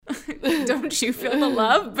Don't you feel the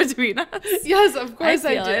love between us? Yes, of course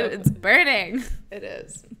I feel do. it. It's burning. It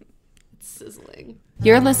is. It's sizzling.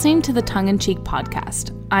 You're listening to the Tongue in Cheek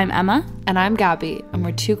podcast. I'm Emma. And I'm Gabby, and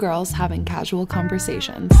we're two girls having casual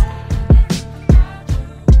conversations.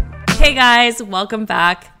 Hey guys, welcome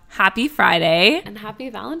back. Happy Friday. And happy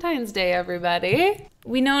Valentine's Day, everybody.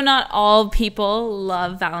 We know not all people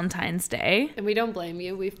love Valentine's Day. And we don't blame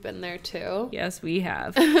you. We've been there too. Yes, we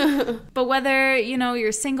have. But whether,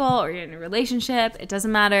 you're single or you're in a relationship, it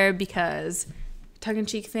doesn't matter because Tongue in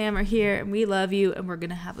Cheek fam are here and we love you and we're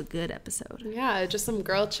going to have a good episode. Yeah, just some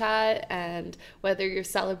girl chat, and whether you're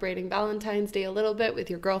celebrating Valentine's Day a little bit with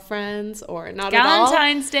your girlfriends or not at all.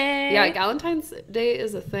 Valentine's Day. Yeah, Valentine's Day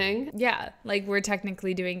is a thing. Yeah, like we're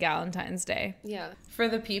technically doing Valentine's Day. Yeah. For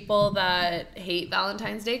the people that hate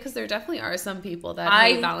Valentine's Day, because there definitely are some people that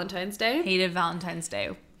hate Valentine's Day. Hated Valentine's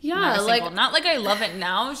Day. Yeah, like not like I love it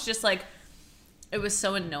now. It's just like it was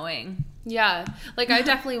so annoying. Yeah, like I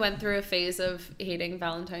definitely went through a phase of hating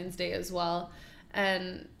Valentine's Day as well.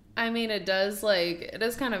 And I mean, it is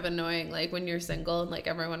kind of annoying, like when you're single and like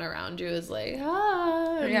everyone around you is like,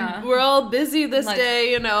 yeah, we're all busy this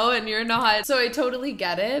day, and you're not. So I totally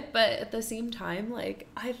get it. But at the same time, like,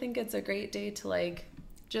 I think it's a great day to like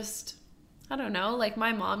just, I don't know, like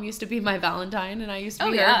my mom used to be my Valentine and I used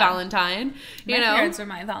to be her Valentine. My parents were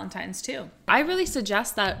my Valentines too. I really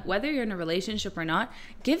suggest that whether you're in a relationship or not,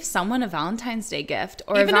 give someone a Valentine's Day gift,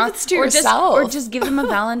 or even if it's to yourself, or just give them a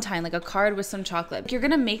Valentine, like a card with some chocolate. You're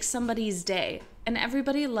gonna make somebody's day, and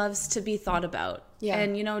everybody loves to be thought about. Yeah,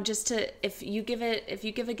 and just to if you give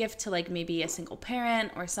a gift to like maybe a single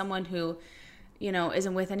parent or someone who,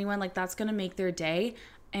 isn't with anyone, like that's gonna make their day.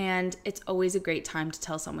 And it's always a great time to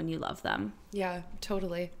tell someone you love them. Yeah,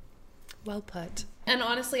 totally. Well put. And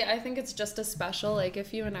honestly, I think it's just as special. Like,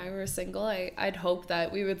 if you and I were single, I'd hope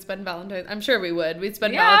that we would spend Valentine's... I'm sure we would. We'd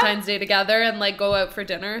spend Valentine's Day together and, like, go out for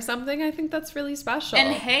dinner or something. I think that's really special.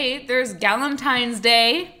 And, hey, there's Galentine's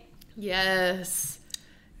Day. Yes.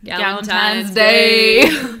 Galentine's Day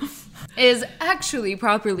is actually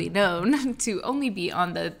properly known to only be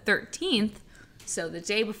on the 13th. So the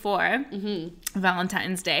day before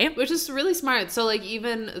Valentine's Day. Which is really smart. So, like,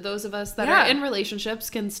 even those of us that are in relationships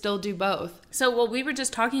can still do both. So, well, we were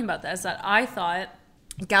just talking about this, that I thought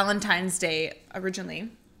Galentine's Day originally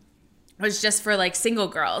was just for, like, single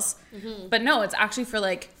girls. Mm-hmm. But no, it's actually for,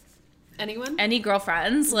 like... anyone? Any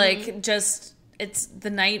girlfriends. Mm-hmm. Like, just... it's the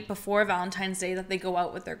night before Valentine's Day that they go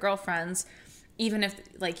out with their girlfriends. Even if,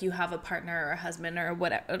 like, you have a partner or a husband or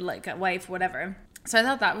whatever, like a wife, whatever. So I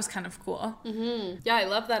thought that was kind of cool. Mm-hmm. Yeah, I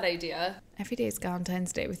love that idea. Every day is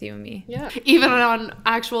Valentine's Day with you and me. Yeah. Even on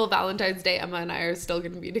actual Valentine's Day, Emma and I are still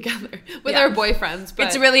going to be together with our boyfriends. But...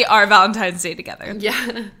 it's really our Valentine's Day together.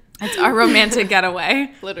 Yeah. It's our romantic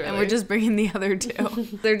getaway. Literally. And we're just bringing the other two.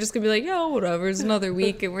 They're just going to be like, yo, whatever, it's another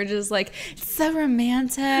week. And we're just like, it's so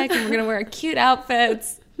romantic. And we're going to wear cute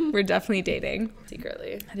outfits. We're definitely dating.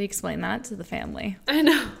 Secretly. How do you explain that to the family? I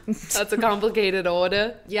know. That's a complicated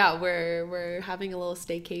order. Yeah, we're having a little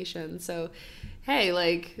staycation. So, hey,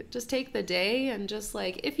 like, just take the day and just,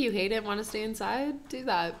 like, if you hate it, want to stay inside, do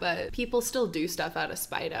that. But people still do stuff out of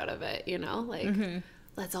spite out of it, Like,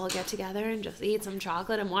 let's all get together and just eat some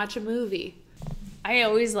chocolate and watch a movie. I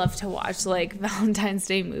always love to watch, like, Valentine's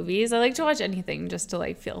Day movies. I like to watch anything just to,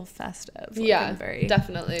 like, feel festive. Like, yeah, I'm very,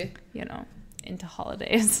 definitely. Into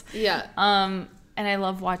holidays. Yeah. And I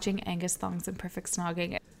love watching Angus Thongs and Perfect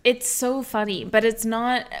Snogging. It's so funny, but it's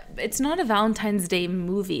not a Valentine's Day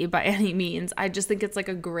movie by any means. I just think it's like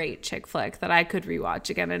a great chick flick that I could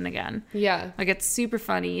rewatch again and again. Yeah. Like, it's super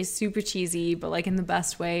funny, super cheesy, but like in the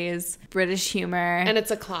best ways. British humor. And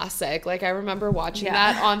it's a classic. Like, I remember watching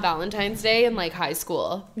that on Valentine's Day in like high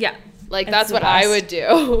school. Yeah. Like, that's what I would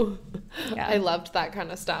do. Yeah. I loved that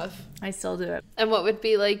kind of stuff. I still do it. And what would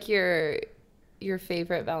be like your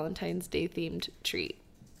favorite Valentine's Day themed treat?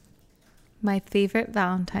 My favorite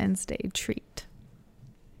Valentine's Day treat.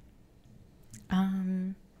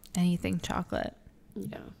 Anything chocolate.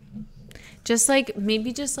 Yeah. Just like,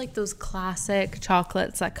 maybe just like those classic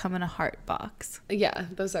chocolates that come in a heart box. Yeah,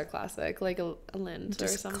 those are classic. Like a Lind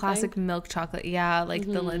just or something. Classic milk chocolate. Yeah, like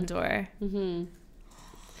the Lindor. Mm-hmm.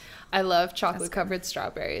 I love chocolate covered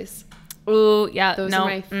strawberries. Oh, yeah. Those are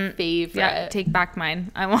my favorite. Yeah, take back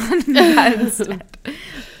mine. I want that instead.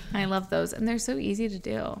 I love those. And they're so easy to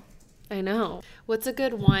do. I know. What's a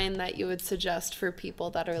good wine that you would suggest for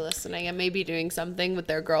people that are listening and maybe doing something with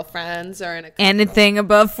their girlfriends or in a... anything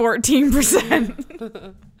above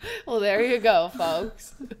 14%. Well, there you go,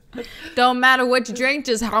 folks. Don't matter what you drink,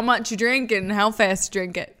 just how much you drink and how fast you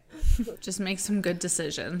drink it. Just make some good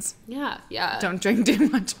decisions. Yeah, yeah. Don't drink too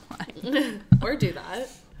much wine. Or do that.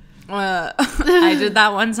 I did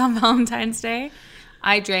that once on Valentine's Day.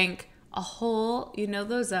 I drank a whole, you know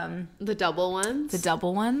those the double ones? The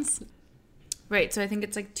double ones? Right, so I think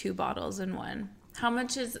it's like 2 bottles in one. How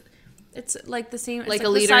much is it's like the same, like it's a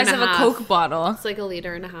like liter the size and a of half. a Coke bottle. It's like a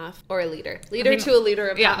liter and a half or a liter. Liter to a liter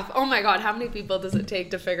and a half. Oh my god, how many people does it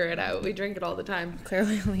take to figure it out? We drink it all the time.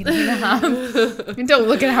 Clearly a liter and a half. Don't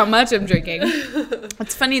look at how much I'm drinking.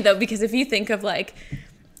 It's funny though, because if you think of like,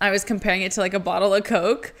 I was comparing it to like a bottle of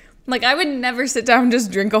Coke. Like I would never sit down and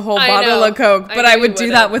just drink a whole bottle of Coke, but I would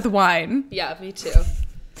do that with wine. Yeah, me too.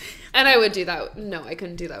 And I would do that. No, I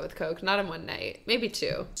couldn't do that with Coke. Not in one night. Maybe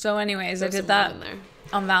 2. So anyways, I did that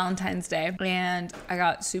on Valentine's Day. And I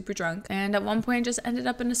got super drunk. And at one point just ended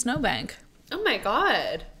up in a snowbank. Oh my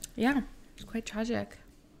god. Yeah. It was quite tragic.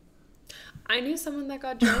 I knew someone that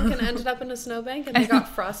got drunk and ended up in a snowbank and they got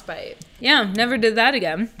frostbite. Yeah, never did that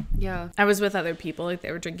again. Yeah. I was with other people. Like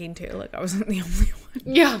they were drinking too. Like I wasn't the only one.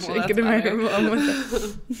 Yeah, well, that's better.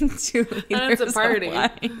 With 2 liters and it's a party. of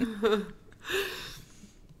wine.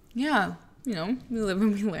 Yeah, you know, we live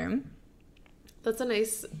and we learn. That's a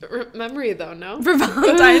nice memory, though, no? For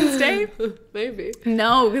Valentine's Day? Maybe.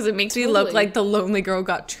 No, because it makes me look like the lonely girl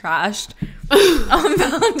got trashed on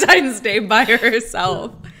Valentine's Day by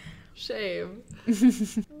herself. Shame.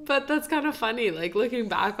 But that's kind of funny. Like, looking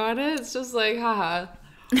back on it, it's just like, haha.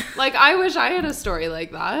 Like, I wish I had a story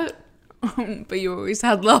like that. But you always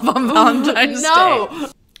had love on Valentine's Day. No.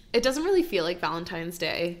 It doesn't really feel like Valentine's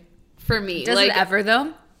Day for me. Does it ever,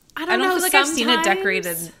 though? I don't know. Feel like I've seen it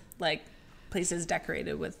decorated, like places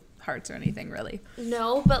decorated with hearts or anything, really.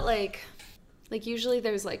 No, but like usually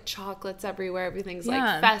there's like chocolates everywhere. Everything's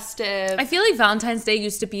like festive. I feel like Valentine's Day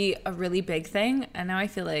used to be a really big thing, and now I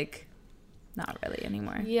feel like not really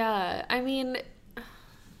anymore. Yeah, I mean,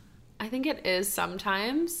 I think it is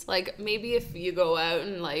sometimes. Like maybe if you go out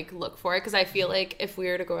and like look for it, because I feel like if we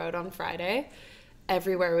were to go out on Friday,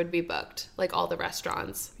 everywhere would be booked, like all the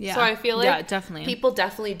restaurants. Yeah. So I feel like definitely. People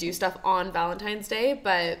definitely do stuff on Valentine's Day,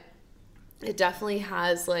 but it definitely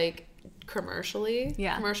has like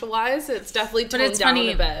commercial-wise, it's definitely toned down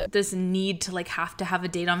a bit. This need to like have to have a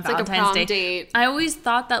date on it's Valentine's like a prom Day. Date. I always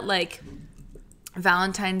thought that like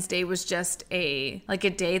Valentine's Day was just a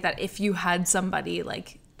day that if you had somebody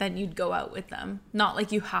like then you'd go out with them. Not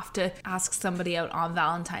like you have to ask somebody out on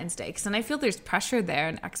Valentine's Day. Because then I feel there's pressure there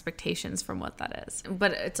and expectations from what that is.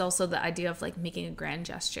 But it's also the idea of like making a grand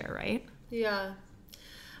gesture, right? Yeah.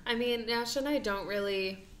 I mean, Nash and I don't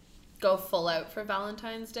really go full out for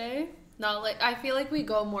Valentine's Day. Not like, I feel like we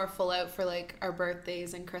go more full out for like our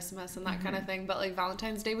birthdays and Christmas and that kind of thing. But like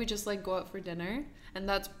Valentine's Day, we just like go out for dinner. And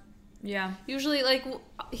that's usually like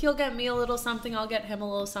he'll get me a little something, I'll get him a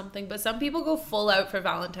little something, but some people go full out for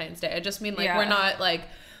Valentine's Day. I just mean like we're not like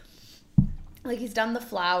he's done the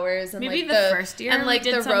flowers and maybe like the first year and like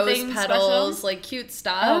the rose petals special. Like cute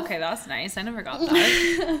stuff. Oh, okay, that's nice. I never got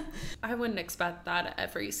that. I wouldn't expect that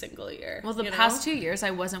every single year. Well, the past 2 years I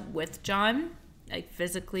wasn't with John like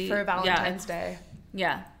physically for Valentine's Day.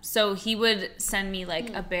 Yeah. So he would send me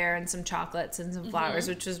like a bear and some chocolates and some flowers,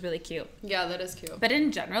 which was really cute. Yeah, that is cute. But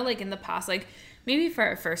in general, like in the past, like maybe for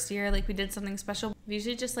our first year, like we did something special. We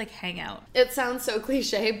usually just like hang out. It sounds so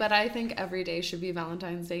cliche, but I think every day should be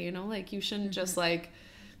Valentine's Day, you know? Like you shouldn't just like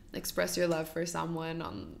express your love for someone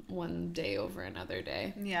on one day over another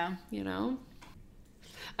day. Yeah. You know?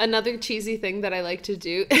 Another cheesy thing that I like to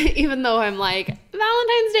do, even though I'm like,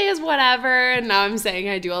 Valentine's Day is whatever, and now I'm saying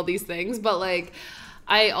I do all these things, but like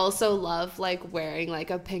I also love like wearing like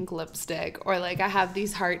a pink lipstick, or like I have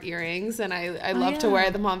these heart earrings and I love to wear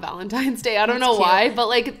them on Valentine's Day. I don't know why, but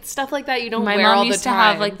like stuff like that you don't wear all the time. My mom used to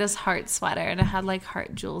have like this heart sweater and it had like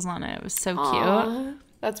heart jewels on it. It was so cute.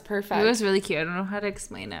 That's perfect. It was really cute. I don't know how to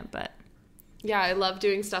explain it, but yeah, I love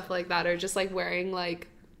doing stuff like that, or just like wearing like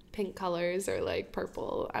pink colors or like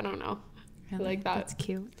purple. I don't know. Really? I like that. That's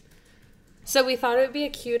cute. So we thought it would be a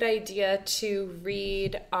cute idea to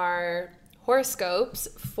read our horoscopes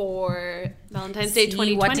for Valentine's Day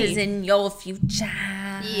 2020. What is in your future?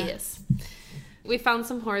 Yes. We found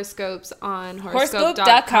some horoscopes on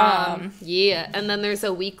horoscope.com. Yeah, and then there's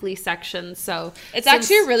a weekly section, so it's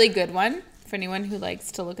actually a really good one for anyone who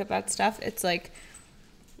likes to look at that stuff. It's like,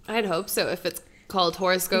 I'd hope so if it's called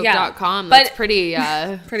horoscope.com. That's pretty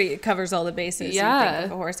it covers all the bases. Yeah.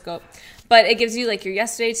 Of a horoscope. But it gives you like your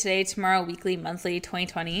yesterday, today, tomorrow, weekly, monthly,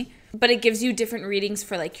 2020. But it gives you different readings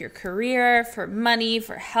for like your career, for money,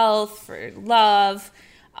 for health, for love.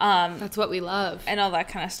 That's what we love. And all that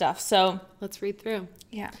kind of stuff. So let's read through.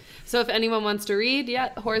 Yeah. So if anyone wants to read,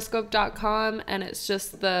 horoscope.com, and it's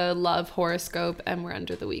just the love horoscope, and we're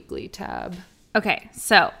under the weekly tab. Okay,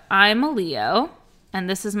 so I'm a Leo, and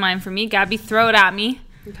this is mine for me. Gabby, throw it at me.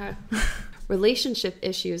 Okay. Relationship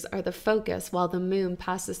issues are the focus while the moon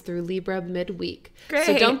passes through Libra midweek. Great.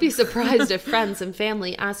 So don't be surprised if friends and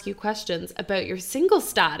family ask you questions about your single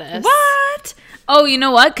status. What? Oh, you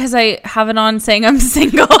know what? Because I have it on saying I'm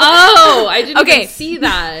single. Oh, I didn't even see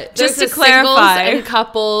that. Just to clarify. Singles and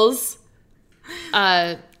couples.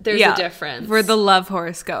 There's a difference. We're the love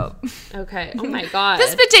horoscope. Okay. Oh my God.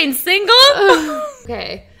 This bitch ain't single.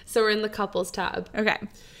 Okay. So we're in the couples tab. Okay.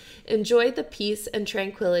 Enjoy the peace and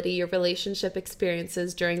tranquility your relationship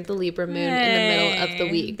experiences during the Libra moon in the middle of the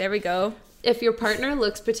week. There we go. If your partner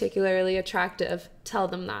looks particularly attractive, tell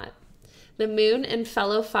them that. The moon in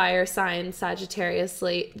fellow fire sign Sagittarius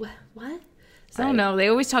late... What? Sorry. I don't know. They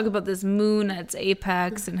always talk about this moon at its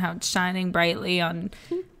apex and how it's shining brightly on...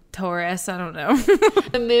 Taurus, I don't know.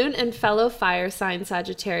 The moon and fellow fire sign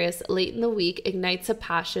Sagittarius late in the week ignites a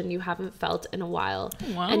passion you haven't felt in a while.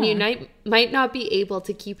 Wow. And you might not be able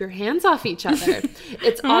to keep your hands off each other.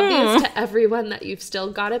 It's obvious to everyone that you've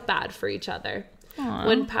still got it bad for each other. Aww.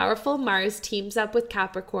 When powerful Mars teams up with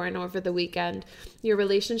Capricorn over the weekend, your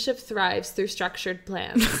relationship thrives through structured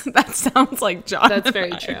plans. That sounds like John. That's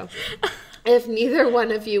very true. If neither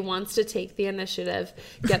one of you wants to take the initiative,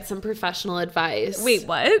 get some professional advice. Wait,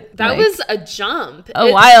 what? That was a jump.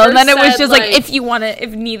 A while. And then it was just like, if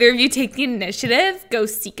neither of you take the initiative, go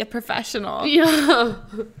seek a professional. Yeah.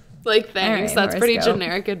 Like, thanks. That's pretty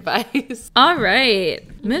generic advice. All right.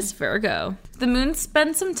 Miss Virgo. The moon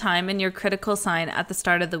spends some time in your critical sign at the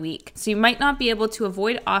start of the week, so you might not be able to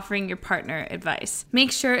avoid offering your partner advice.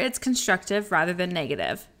 Make sure it's constructive rather than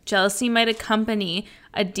negative. Jealousy might accompany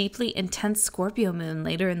a deeply intense Scorpio moon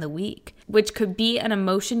later in the week, which could be an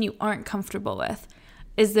emotion you aren't comfortable with.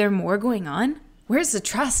 Is there more going on? Where's the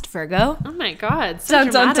trust, Virgo? Oh my God, so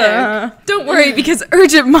dramatic. Don't worry, because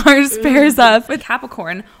urgent Mars pairs up with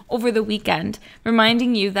Capricorn over the weekend,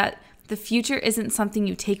 reminding you that the future isn't something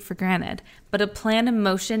you take for granted, but a plan in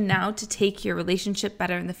motion now to take your relationship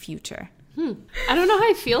better in the future. I don't know how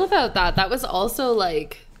I feel about that. That was also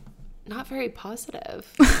like not very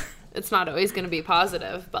positive. It's not always going to be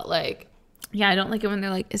positive, but like... Yeah, I don't like it when they're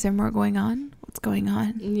like, is there more going on? What's going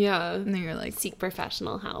on? Yeah. And then you're like... Seek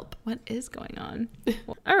professional help. What is going on?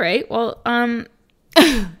 All right, well,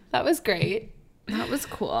 that was great. That was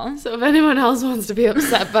cool. So if anyone else wants to be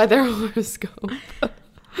upset by their horoscope...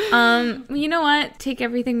 you know what? Take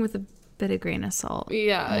everything with a bit of grain of salt.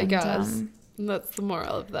 Yeah, I guess. That's the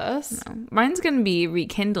moral of this. No. Mine's going to be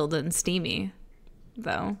rekindled and steamy,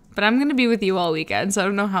 though. But I'm going to be with you all weekend, so I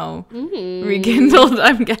don't know how rekindled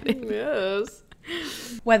I'm getting. Yes.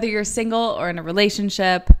 Whether you're single or in a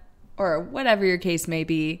relationship or whatever your case may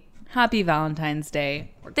be, happy Valentine's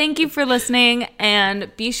Day. Thank you for listening,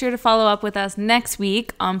 and be sure to follow up with us next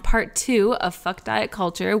week on part 2 of Fuck Diet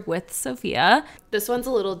Culture with Sophia. This one's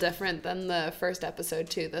a little different than the first episode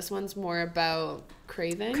too. This one's more about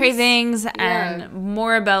cravings. And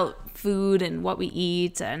more about food and what we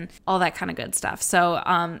eat and all that kind of good stuff. So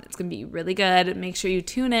it's going to be really good. Make sure you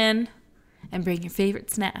tune in and bring your favorite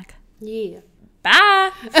snack. Yeah.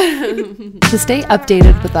 Bye! To stay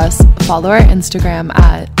updated with us, follow our Instagram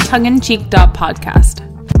at tongueincheek.podcast.